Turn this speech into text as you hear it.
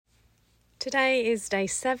Today is day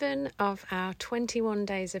 7 of our 21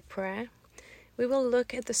 days of prayer. We will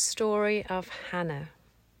look at the story of Hannah.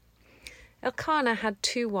 Elkanah had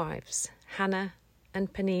 2 wives, Hannah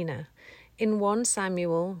and Peninnah. In 1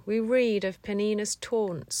 Samuel, we read of Peninnah's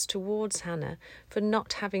taunts towards Hannah for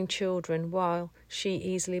not having children while she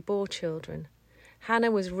easily bore children. Hannah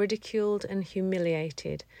was ridiculed and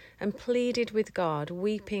humiliated and pleaded with God,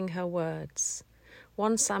 weeping her words.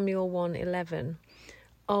 1 Samuel 1:11.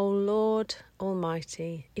 O Lord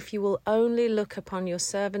Almighty, if you will only look upon your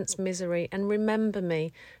servant's misery and remember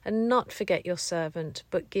me, and not forget your servant,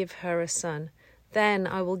 but give her a son, then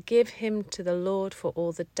I will give him to the Lord for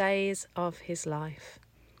all the days of his life.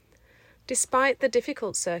 Despite the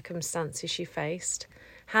difficult circumstances she faced,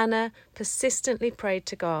 Hannah persistently prayed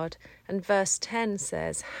to God, and verse 10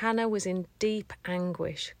 says, Hannah was in deep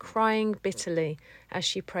anguish, crying bitterly as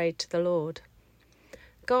she prayed to the Lord.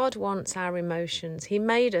 God wants our emotions. He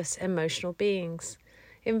made us emotional beings.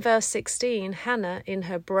 In verse 16, Hannah, in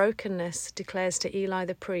her brokenness, declares to Eli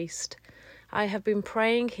the priest, I have been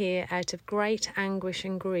praying here out of great anguish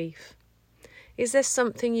and grief. Is there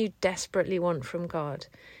something you desperately want from God?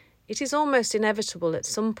 It is almost inevitable at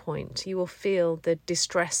some point you will feel the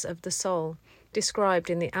distress of the soul, described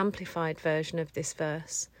in the Amplified version of this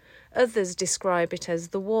verse. Others describe it as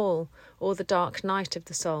the wall or the dark night of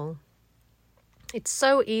the soul. It's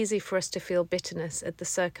so easy for us to feel bitterness at the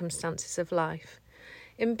circumstances of life.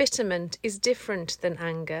 Embitterment is different than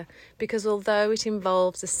anger because although it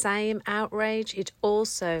involves the same outrage, it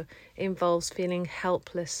also involves feeling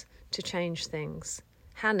helpless to change things.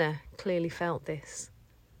 Hannah clearly felt this.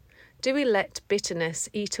 Do we let bitterness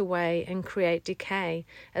eat away and create decay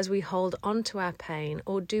as we hold on to our pain,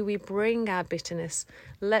 or do we bring our bitterness,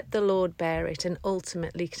 let the Lord bear it, and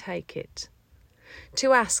ultimately take it?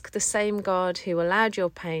 To ask the same God who allowed your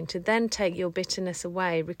pain to then take your bitterness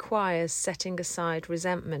away requires setting aside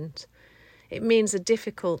resentment. It means a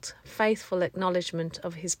difficult, faithful acknowledgement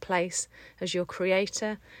of his place as your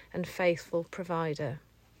creator and faithful provider.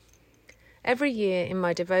 Every year in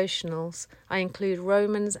my devotionals, I include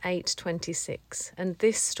Romans 8:26, and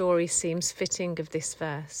this story seems fitting of this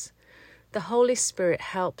verse. The Holy Spirit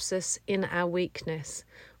helps us in our weakness.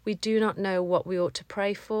 We do not know what we ought to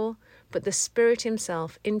pray for, but the Spirit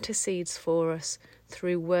himself intercedes for us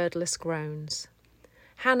through wordless groans.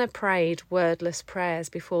 Hannah prayed wordless prayers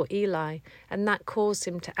before Eli, and that caused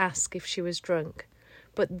him to ask if she was drunk.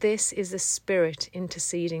 But this is the Spirit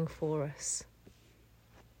interceding for us.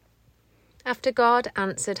 After God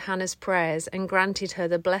answered Hannah's prayers and granted her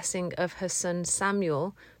the blessing of her son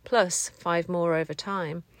Samuel, plus 5 more over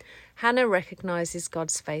time, Hannah recognizes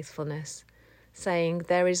God's faithfulness, saying,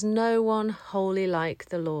 There is no one holy like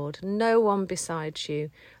the Lord, no one besides you.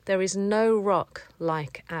 There is no rock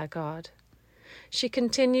like our God. She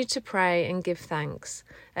continued to pray and give thanks,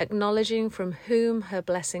 acknowledging from whom her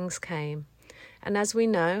blessings came. And as we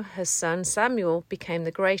know, her son Samuel became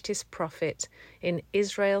the greatest prophet in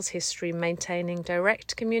Israel's history, maintaining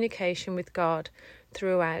direct communication with God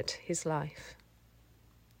throughout his life.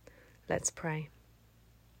 Let's pray.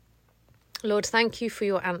 Lord, thank you for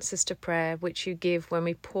your answers to prayer, which you give when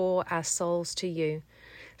we pour our souls to you.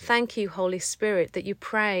 Thank you, Holy Spirit, that you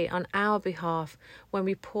pray on our behalf when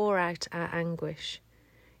we pour out our anguish.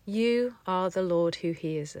 You are the Lord who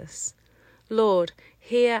hears us. Lord,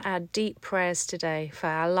 hear our deep prayers today for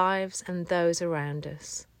our lives and those around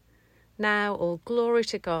us. Now all glory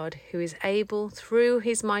to God, who is able, through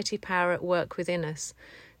his mighty power at work within us,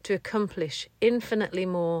 to accomplish infinitely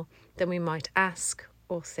more than we might ask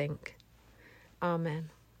or think. Amen.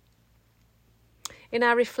 In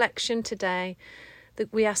our reflection today,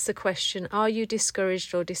 we ask the question, are you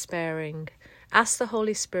discouraged or despairing? Ask the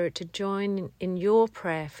Holy Spirit to join in your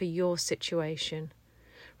prayer for your situation.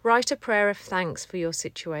 Write a prayer of thanks for your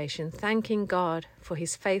situation, thanking God for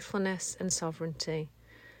his faithfulness and sovereignty.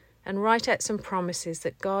 And write out some promises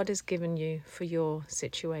that God has given you for your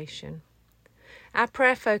situation. Our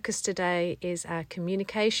prayer focus today is our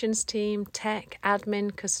communications team, tech,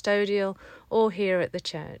 admin, custodial, all here at the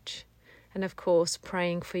church. And of course,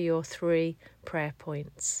 praying for your 3 prayer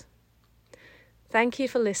points. Thank you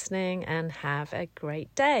for listening and have a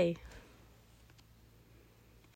great day.